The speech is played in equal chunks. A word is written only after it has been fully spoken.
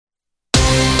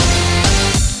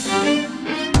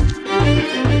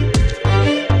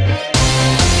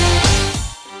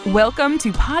Welcome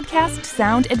to Podcast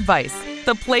Sound Advice,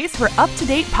 the place for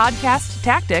up-to-date podcast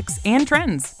tactics and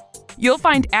trends. You'll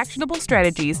find actionable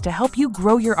strategies to help you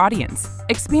grow your audience,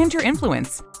 expand your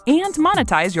influence, and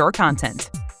monetize your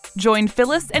content. Join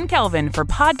Phyllis and Kelvin for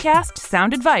Podcast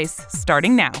Sound Advice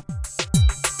starting now.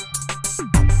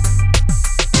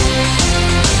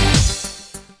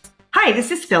 Hi, this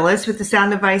is Phyllis with the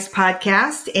Sound Advice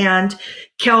Podcast, and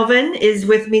Kelvin is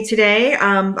with me today,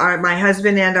 my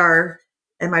husband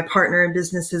and my partner in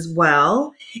business as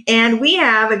well. And we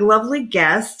have a lovely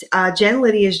guest. Jen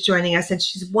Liddy is joining us, and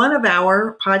she's one of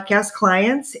our podcast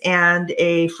clients and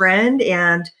a friend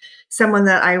and someone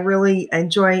that I really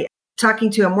enjoy talking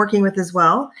to and working with as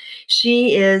well.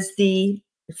 She is the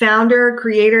founder,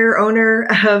 creator, owner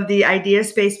of the Idea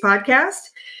Space podcast.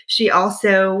 She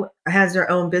also has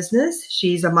her own business.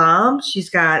 She's a mom. She's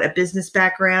got a business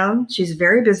background. She's a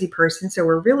very busy person. So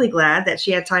we're really glad that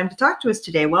she had time to talk to us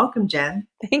today. Welcome, Jen.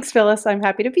 Thanks, Phyllis. I'm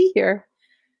happy to be here.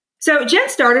 So Jen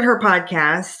started her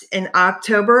podcast in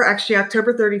October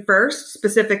 31st,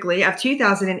 specifically of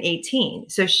 2018.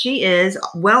 So she is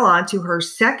well on to her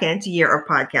second year of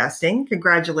podcasting.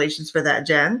 Congratulations for that,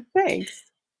 Jen. Thanks.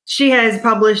 She has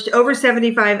published over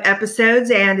 75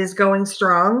 episodes and is going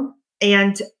strong.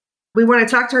 And we want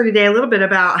to talk to her today a little bit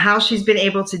about how she's been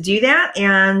able to do that.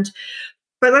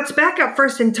 But let's back up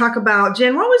first and talk about,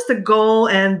 Jen, what was the goal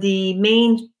and the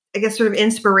main, sort of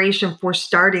inspiration for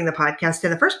starting the podcast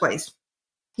in the first place?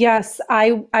 Yes,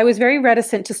 I was very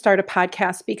reticent to start a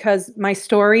podcast because my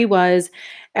story was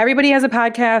everybody has a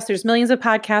podcast. There's millions of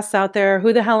podcasts out there.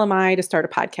 Who the hell am I to start a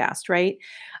podcast, right?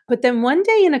 But then one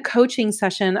day in a coaching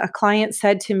session, a client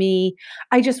said to me,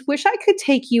 I just wish I could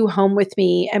take you home with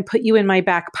me and put you in my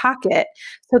back pocket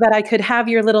so that I could have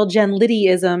your little Jen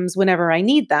Liddy-isms whenever I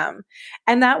need them.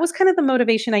 And that was kind of the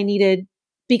motivation I needed,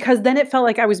 because then it felt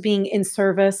like I was being in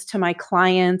service to my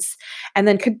clients and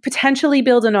then could potentially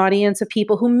build an audience of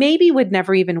people who maybe would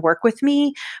never even work with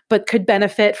me, but could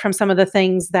benefit from some of the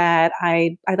things that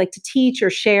I like to teach or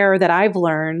share that I've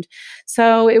learned.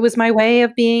 So it was my way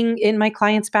of being in my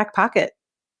client's back pocket.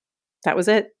 That was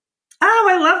it. Oh,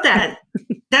 I love that.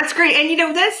 That's great.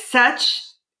 And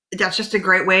that's just a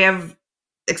great way of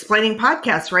explaining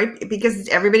podcasts, right? Because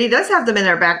everybody does have them in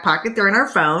their back pocket. They're in our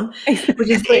phone, which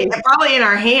is probably in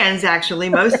our hands, actually,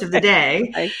 most of the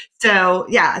day. Right. So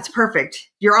yeah, it's perfect.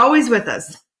 You're always with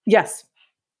us. Yes.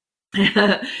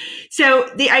 So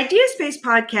the Idea Space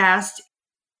podcast,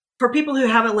 for people who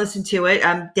haven't listened to it,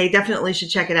 they definitely should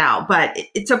check it out. But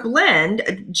it's a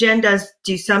blend. Jen does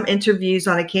do some interviews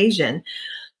on occasion,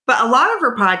 but a lot of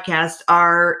her podcasts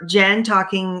are Jen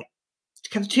talking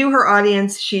to her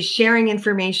audience. She's sharing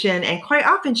information, and quite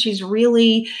often she's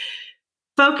really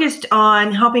focused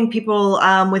on helping people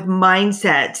with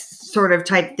mindset sort of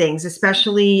type things,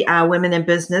 especially women in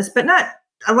business. But not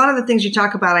a lot of the things you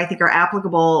talk about, I think, are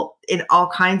applicable in all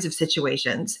kinds of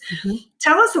situations. Mm-hmm.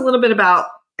 Tell us a little bit about,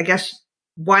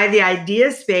 why the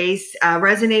Idea Space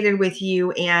resonated with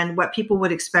you and what people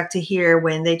would expect to hear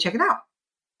when they check it out.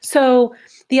 So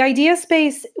the Idea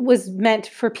Space was meant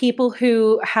for people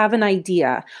who have an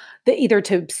idea, that either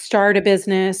to start a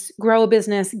business, grow a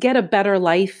business, get a better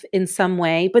life in some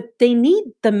way, but they need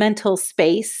the mental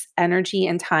space, energy,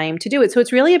 and time to do it. So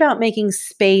it's really about making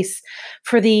space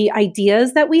for the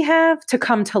ideas that we have to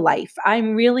come to life.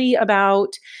 I'm really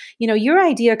about, your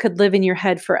idea could live in your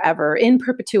head forever, in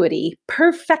perpetuity,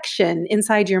 perfection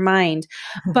inside your mind.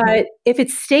 Mm-hmm. But if it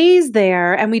stays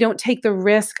there and we don't take the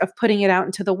risk of putting it out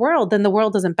into the world, then the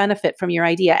world doesn't benefit from your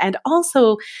idea. And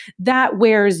also that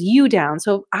wears you down.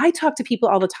 So I talk to people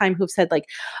all the time who've said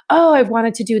oh, I've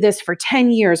wanted to do this for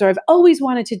 10 years, or I've always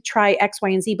wanted to try X, Y,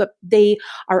 and Z, but they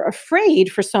are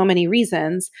afraid for so many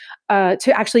reasons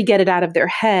to actually get it out of their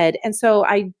head. And so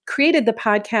I created the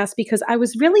podcast because I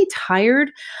was really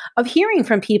tired of hearing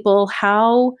from people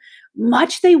how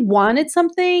much they wanted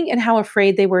something and how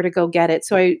afraid they were to go get it.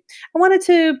 So I wanted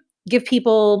to give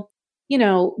people,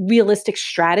 realistic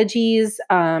strategies,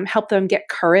 help them get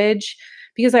courage,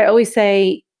 because I always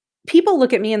say, people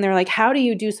look at me and they're like, how do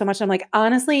you do so much? I'm like,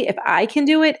 honestly, if I can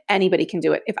do it, anybody can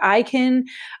do it. If I can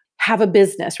have a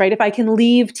business, right? If I can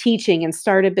leave teaching and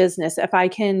start a business, if I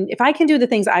can do the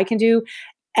things I can do,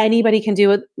 anybody can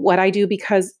do what I do,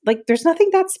 because there's nothing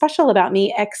that special about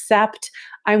me except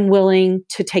I'm willing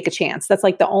to take a chance. That's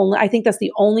I think that's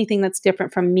the only thing that's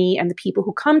different from me and the people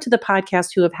who come to the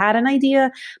podcast who have had an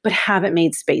idea, but haven't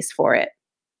made space for it.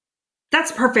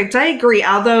 That's perfect. I agree.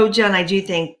 Although, Jen, I do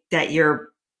think that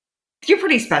you're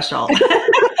pretty special.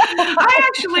 I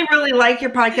actually really like your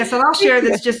podcast, and I'll share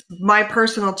this, just my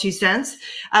personal 2 cents.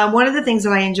 One of the things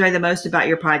that I enjoy the most about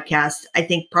your podcast, I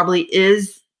think, probably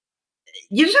is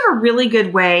you just have a really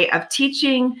good way of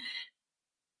teaching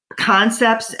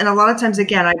concepts. And a lot of times,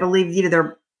 again, I believe,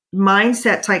 they're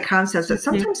mindset type concepts that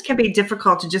sometimes can be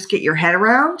difficult to just get your head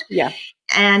around. Yeah.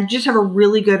 And just have a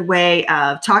really good way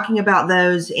of talking about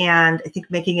those, and I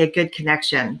think making a good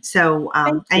connection. So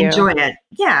I enjoy it.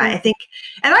 Yeah, I think,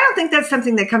 and I don't think that's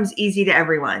something that comes easy to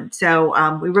everyone.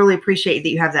 So we really appreciate that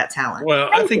you have that talent. Well,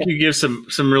 I think you give some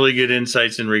really good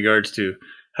insights in regards to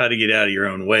how to get out of your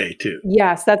own way too.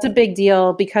 Yes, that's a big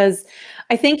deal, because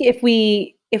I think if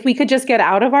we could just get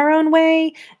out of our own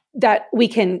way, that we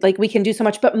can do so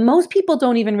much. But most people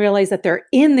don't even realize that they're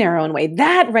in their own way.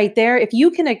 That right there, if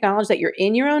you can acknowledge that you're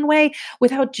in your own way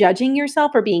without judging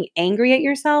yourself or being angry at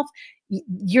yourself,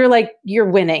 you're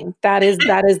winning. That is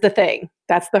the thing.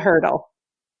 That's the hurdle.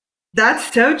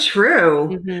 That's so true.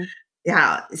 Mm-hmm.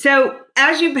 Yeah. So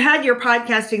as you've had your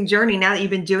podcasting journey, now that you've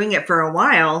been doing it for a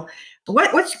while,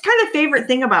 what's kind of favorite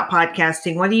thing about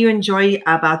podcasting? What do you enjoy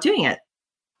about doing it?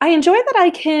 I enjoy that I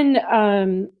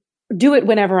can do it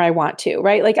whenever I want to,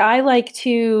 right? Like, I like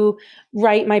to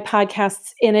write my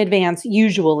podcasts in advance.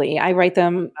 Usually I write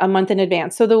them a month in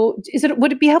advance. So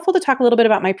would it be helpful to talk a little bit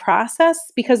about my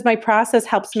process? Because my process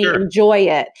helps me enjoy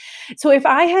it. So if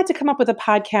I had to come up with a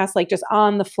podcast, like just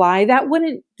on the fly, that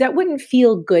wouldn't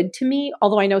feel good to me.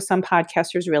 Although I know some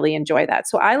podcasters really enjoy that.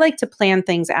 So I like to plan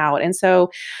things out. And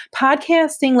so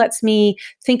podcasting lets me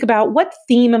think about, what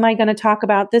theme am I going to talk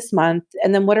about this month?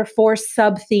 And then what are 4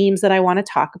 sub themes that I want to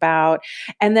talk about?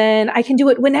 And then I can do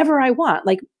it whenever I want.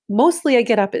 Like, mostly I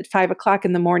get up at 5 o'clock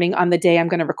in the morning on the day I'm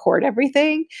going to record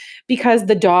everything, because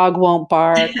the dog won't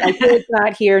bark. My kid's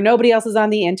not here. Nobody else is on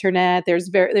the internet. There's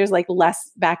like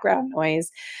less background noise.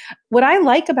 What I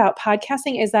like about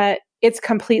podcasting is that it's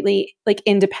completely like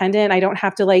independent. I don't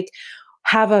have to like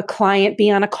have a client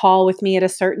be on a call with me at a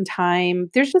certain time.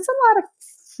 There's just a lot of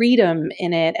freedom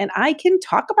in it, and I can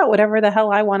talk about whatever the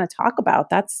hell I want to talk about.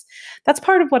 That's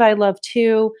part of what I love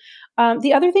too.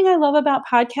 The other thing I love about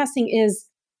podcasting is,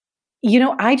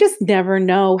 I just never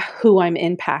know who I'm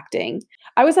impacting.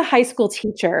 I was a high school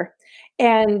teacher,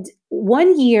 and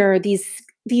one year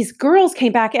these girls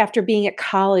came back after being at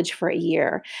college for a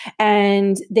year,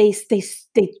 and they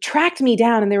tracked me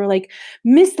down, and they were like,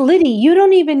 "Miss Liddy, you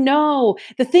don't even know,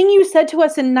 the thing you said to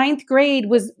us in 9th grade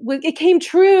was it came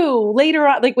true later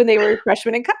on," like when they were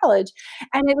freshmen in college.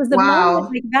 And it was the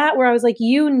moment like that where I was like,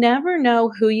 you never know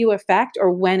who you affect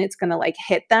or when it's going to like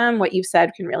hit them. What you've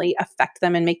said can really affect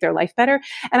them and make their life better.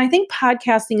 And I think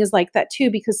podcasting is like that too,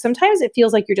 because sometimes it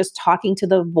feels like you're just talking to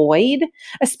the void,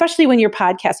 especially when you're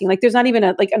podcasting. Like, there's not even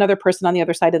another person on the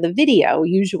other side of the video,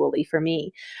 usually, for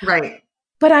me. Right.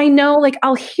 But I know, like,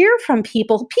 I'll hear from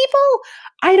people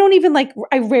I don't even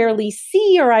I rarely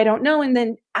see, or I don't know. And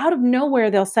then out of nowhere,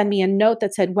 they'll send me a note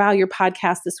that said, "Wow, your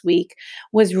podcast this week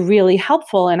was really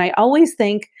helpful." And I always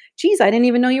think, geez, I didn't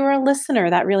even know you were a listener.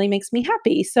 That really makes me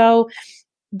happy. So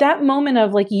that moment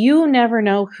of like, you never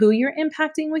know who you're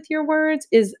impacting with your words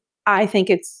I think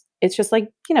it's just like,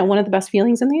 one of the best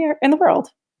feelings in the world.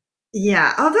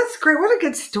 Yeah. Oh, that's great. What a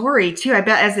good story too. I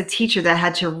bet as a teacher that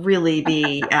had to really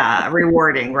be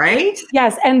rewarding, right?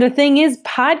 Yes. And the thing is,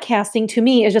 podcasting to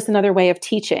me is just another way of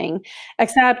teaching,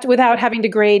 except without having to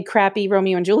grade crappy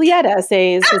Romeo and Juliet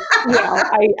essays.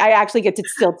 I actually get to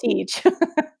still teach.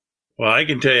 Well, I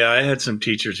can tell you, I had some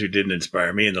teachers who didn't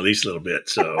inspire me in the least little bit.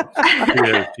 So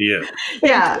kudos to you.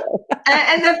 Yeah.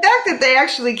 And the fact that they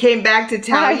actually came back to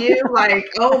tell you, like,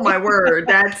 oh my word,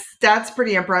 that's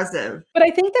pretty impressive. But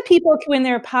I think that people, when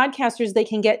they're podcasters, they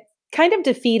can get kind of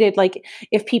defeated, like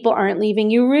if people aren't leaving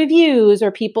you reviews, or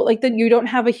people like that, you don't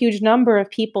have a huge number of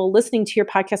people listening to your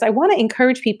podcast. I want to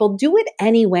encourage people, do it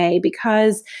anyway,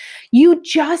 because you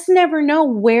just never know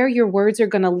where your words are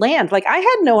going to land. Like, I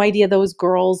had no idea those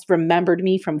girls remembered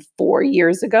me from 4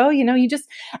 years ago.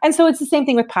 And so it's the same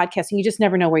thing with podcasting. You just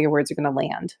never know where your words are going to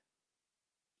land.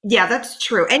 Yeah, that's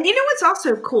true. And what's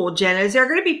also cool, Jen, is there are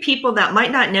going to be people that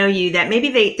might not know you, that maybe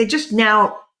they just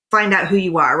now find out who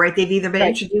you are, right? They've either been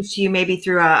introduced to you maybe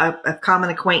through a common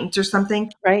acquaintance or something.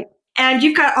 Right. And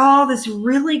you've got all this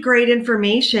really great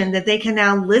information that they can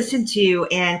now listen to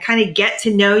and kind of get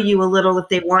to know you a little if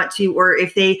they want to, or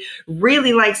if they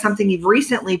really like something you've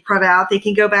recently put out, they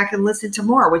can go back and listen to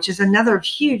more, which is another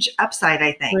huge upside,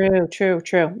 I think. True.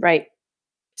 Right.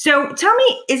 So tell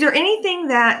me, is there anything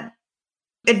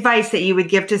advice that you would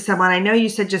give to someone? I know you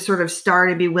said just sort of start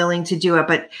and be willing to do it,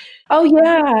 but. Oh,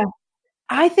 yeah.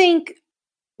 I think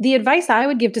the advice I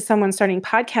would give to someone starting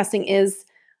podcasting is,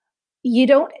 you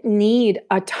don't need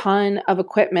a ton of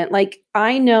equipment. Like,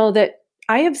 I know that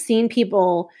I have seen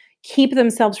people keep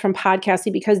themselves from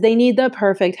podcasting because they need the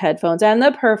perfect headphones and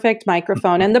the perfect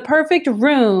microphone and the perfect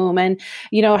room and,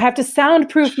 have to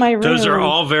soundproof my room. Those are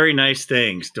all very nice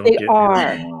things.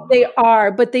 They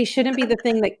are, but they shouldn't be the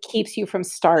thing that keeps you from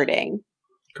starting.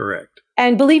 Correct.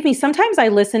 And believe me, sometimes I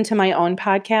listen to my own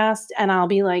podcast and I'll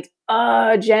be like,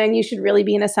 oh, Jen, you should really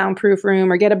be in a soundproof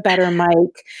room or get a better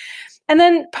mic. And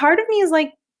then part of me is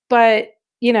like, but,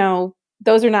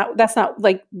 that's not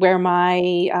like where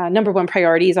my number one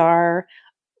priorities are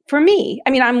for me.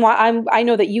 I mean, I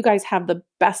know that you guys have the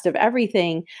best of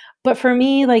everything, but for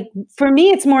me,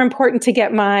 it's more important to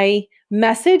get my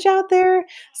message out there.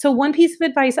 So one piece of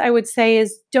advice I would say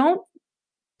is don't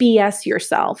BS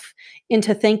yourself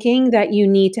into thinking that you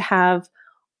need to have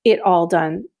it all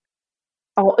done,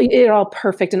 all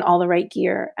perfect and all the right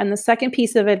gear. And the second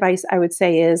piece of advice I would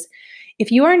say is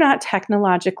if you are not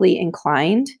technologically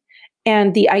inclined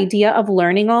and the idea of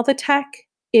learning all the tech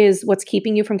is what's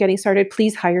keeping you from getting started,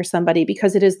 please hire somebody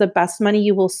because it is the best money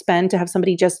you will spend to have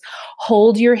somebody just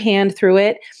hold your hand through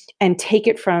it and take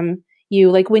it from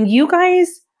you. Like when you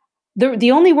guys,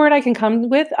 the only word I can come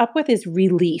up with is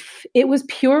relief. It was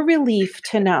pure relief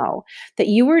to know that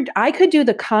I could do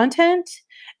the content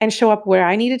and show up where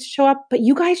I needed to show up, but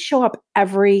you guys show up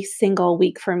every single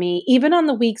week for me, even on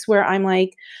the weeks where I'm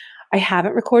like, I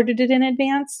haven't recorded it in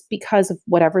advance because of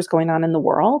whatever's going on in the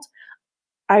world.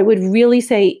 I would really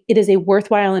say it is a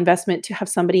worthwhile investment to have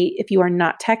somebody, if you are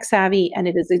not tech savvy and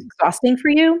it is exhausting for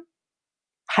you,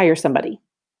 hire somebody.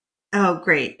 Oh,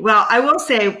 great. Well, I will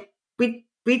say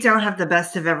we don't have the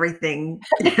best of everything.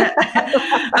 We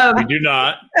do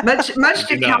not. Much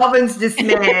to Calvin's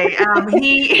dismay.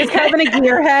 Is Calvin a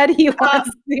gearhead? He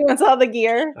wants all the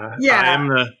gear.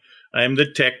 I am the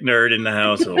tech nerd in the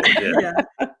household. Yeah.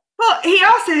 Well, he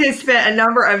also has spent a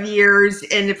number of years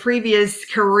in the previous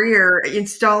career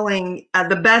installing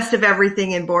the best of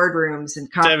everything in boardrooms and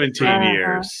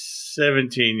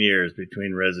 17 years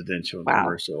between residential and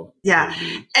commercial. Yeah.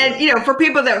 And, for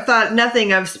people that thought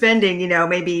nothing of spending,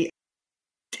 maybe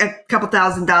a couple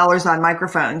 $1,000s on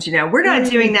microphones, we're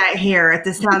not doing that here at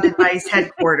the Sound Advice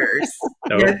headquarters.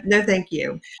 No, thank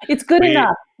you. It's good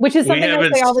enough, which is something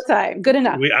I say all the time. Good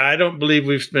enough. I don't believe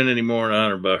we've spent any more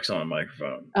than $100 on a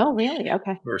microphone. Oh, really?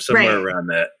 Okay. Or somewhere around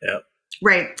that. Yep.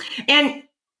 Right. And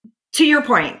to your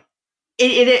point,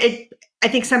 I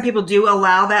think some people do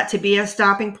allow that to be a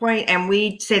stopping point, and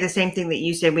we say the same thing that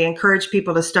you said. We encourage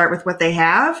people to start with what they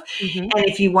have, and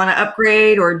if you want to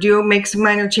upgrade or make some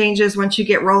minor changes once you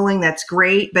get rolling, that's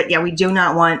great. But we do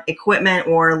not want equipment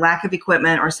or lack of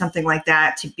equipment or something like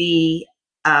that to be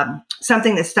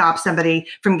something that stops somebody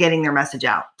from getting their message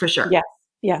out, for sure.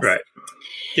 Yes. Right.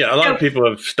 Yeah, a lot of people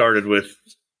have started with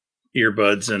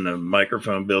earbuds and a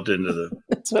microphone built into the...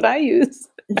 That's what I use.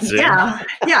 Yeah.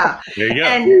 There you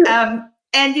go.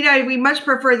 And we much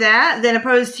prefer that than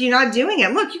opposed to you not doing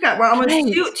it. Look, you got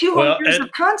almost two whole years of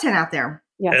content out there.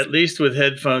 Yes. At least with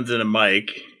headphones and a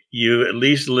mic, you at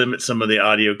least limit some of the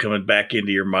audio coming back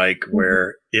into your mic,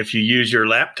 where if you use your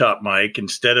laptop mic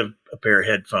instead of a pair of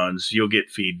headphones, you'll get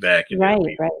feedback. And it'll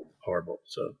be horrible.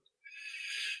 So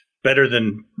better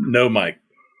than no mic.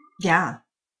 Yeah.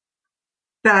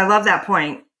 But I love that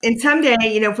point. And someday,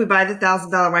 if we buy the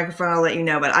 $1,000 microphone, I'll let you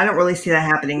know, but I don't really see that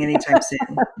happening anytime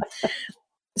soon.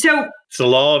 So it's the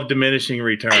law of diminishing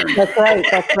return. That's right.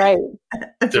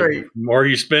 That's right. The more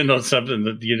you spend on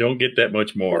something, you don't get that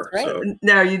much more. That's right. So.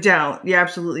 No, you don't. You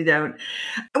absolutely don't.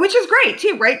 Which is great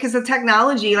too, right? Because the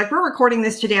technology, like we're recording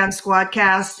this today on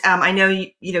Squadcast. I know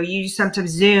you use sometimes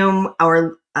Zoom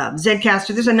or Zencastr.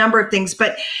 There's a number of things,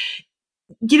 but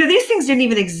these things didn't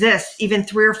even exist even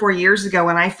 3 or 4 years ago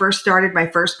when I first started my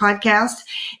first podcast.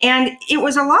 And it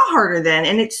was a lot harder then.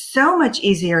 And it's so much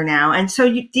easier now. And so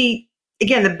the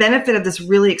benefit of this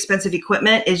really expensive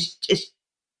equipment is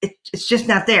it's just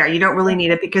not there. You don't really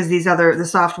need it because the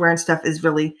software and stuff is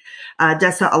really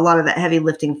does a lot of that heavy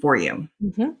lifting for you.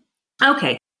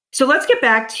 Okay. So let's get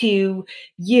back to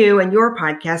you and your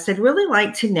podcast. I'd really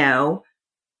like to know,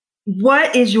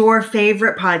 what is your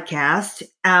favorite podcast?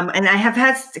 And I have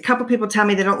had a couple people tell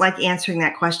me they don't like answering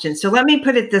that question. So let me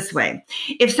put it this way.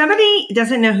 If somebody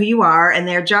doesn't know who you are and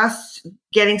they're just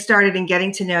getting started and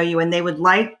getting to know you, and they would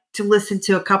like to listen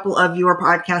to a couple of your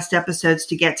podcast episodes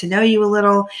to get to know you a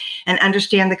little and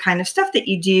understand the kind of stuff that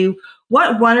you do,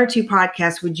 what 1 or 2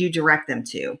 podcasts would you direct them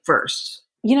to first?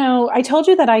 I told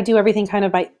you that I do everything kind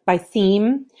of by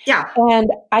theme. Yeah.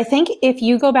 And I think if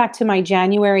you go back to my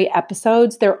January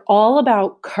episodes, they're all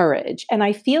about courage. And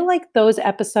I feel like those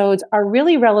episodes are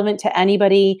really relevant to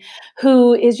anybody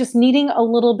who is just needing a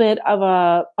little bit of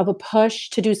a push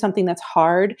to do something that's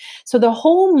hard. So the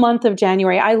whole month of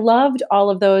January, I loved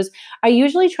all of those. I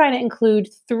usually try to include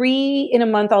 3 in a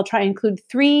month. I'll try to include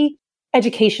 3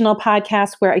 educational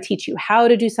podcasts where I teach you how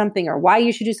to do something or why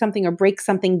you should do something or break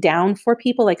something down for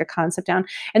people, like a concept down.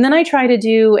 And then I try to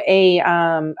do a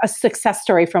success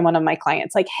story from one of my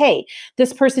clients, like, hey,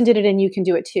 this person did it and you can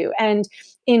do it too. And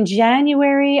in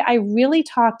January, I really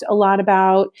talked a lot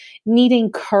about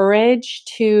needing courage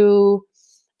to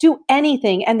do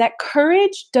anything. And that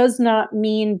courage does not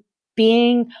mean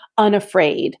being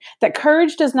unafraid. That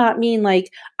courage does not mean like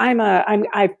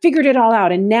I figured it all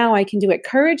out and now I can do it.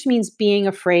 Courage means being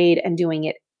afraid and doing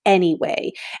it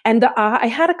anyway. And I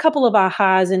had a couple of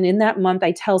ahas, and in that month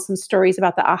I tell some stories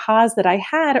about the ahas that I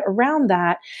had around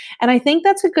that. And I think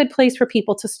that's a good place for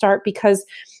people to start, because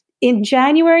in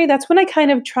January, that's when I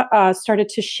kind of started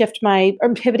to shift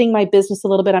or pivoting my business a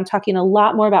little bit. I'm talking a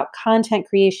lot more about content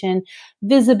creation,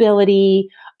 visibility,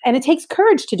 and it takes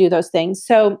courage to do those things.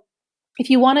 So if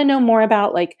you want to know more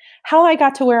about like how I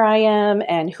got to where I am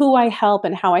and who I help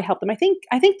and how I help them, I think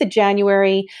the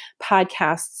January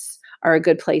podcasts are a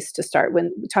good place to start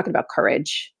when talking about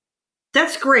courage.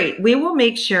 That's great. We will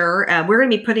make sure we're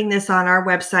going to be putting this on our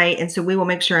website. And so we will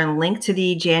make sure and link to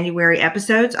the January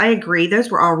episodes. I agree. Those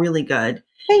were all really good.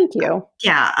 Thank you.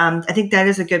 Yeah. I think that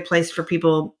is a good place for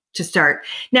people to start.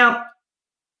 Now,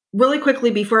 really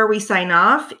quickly before we sign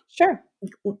off. Sure.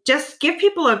 Just give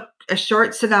people a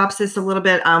short synopsis, a little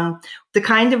bit, the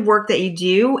kind of work that you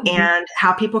do and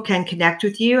how people can connect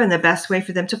with you and the best way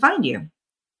for them to find you.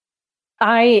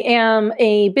 I am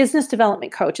a business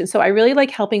development coach. And so I really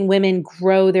like helping women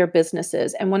grow their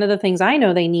businesses. And one of the things I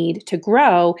know they need to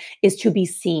grow is to be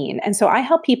seen. And so I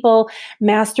help people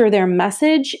master their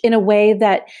message in a way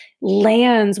that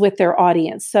lands with their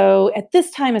audience. So at this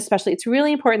time, especially, it's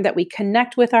really important that we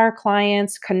connect with our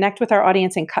clients, connect with our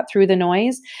audience, and cut through the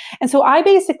noise. And so I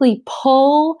basically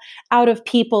pull out of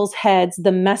people's heads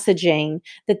the messaging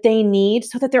that they need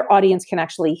so that their audience can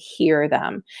actually hear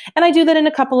them. And I do that in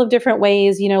a couple of different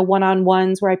ways,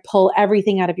 one-on-ones where I pull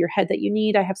everything out of your head that you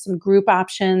need. I have some group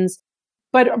options.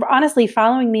 But honestly,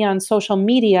 following me on social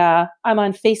media, I'm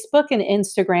on Facebook and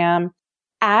Instagram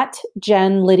at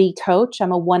Jen Liddy Coach.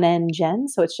 I'm a 1N Jen,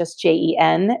 so it's just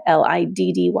JenLiddy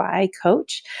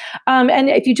Coach. And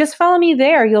if you just follow me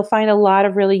there, you'll find a lot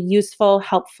of really useful,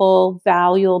 helpful,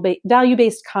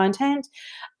 value-based content.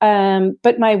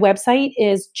 But my website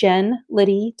is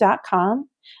jenliddy.com.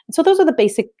 And so those are the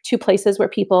basic 2 places or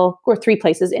 3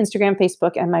 places, Instagram,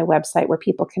 Facebook, and my website, where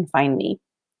people can find me.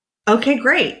 Okay,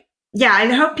 great. Yeah, I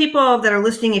hope people that are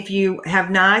listening, if you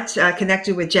have not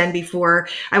connected with Jen before,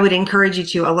 I would encourage you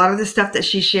to. A lot of the stuff that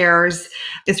she shares,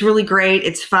 it's really great.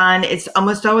 It's fun. It's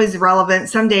almost always relevant.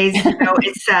 Some days,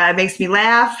 it makes me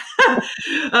laugh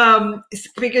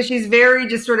because she's very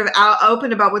just sort of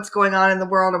open about what's going on in the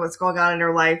world and what's going on in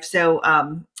her life. So,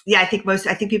 I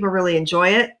think people really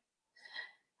enjoy it.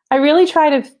 I really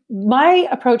my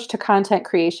approach to content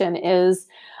creation is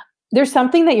there's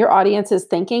something that your audience is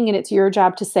thinking, and it's your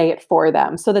job to say it for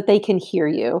them so that they can hear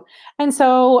you. And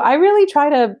so I really try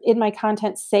to, in my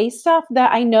content, say stuff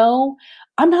that I know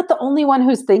I'm not the only one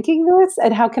who's thinking this,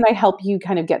 and how can I help you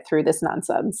kind of get through this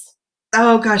nonsense?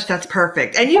 Oh gosh, that's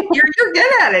perfect. And you're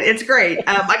good at it. It's great.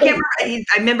 I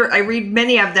remember I read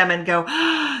many of them and go,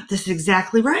 oh, this is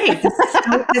exactly right.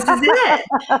 This is it.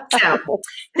 So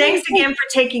thanks again for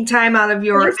taking time out of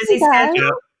your busy schedule.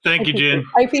 Yeah. Thank you, Jen.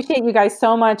 I appreciate you guys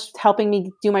so much helping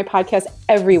me do my podcast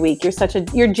every week.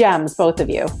 You're gems, both of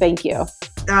you. Thank you.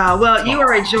 Well, you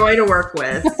are a joy to work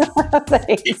with.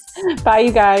 Thanks. Bye,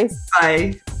 you guys.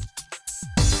 Bye.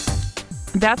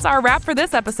 That's our wrap for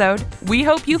this episode. We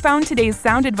hope you found today's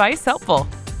sound advice helpful.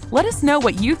 Let us know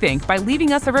what you think by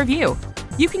leaving us a review.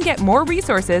 You can get more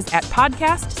resources at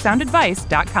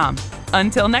podcastsoundadvice.com.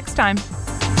 Until next time.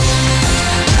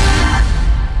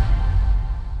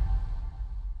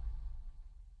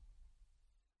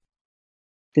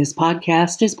 This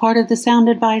podcast is part of the Sound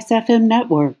Advice FM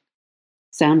network.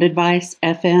 Sound Advice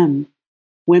FM.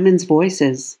 Women's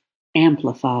voices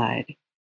amplified.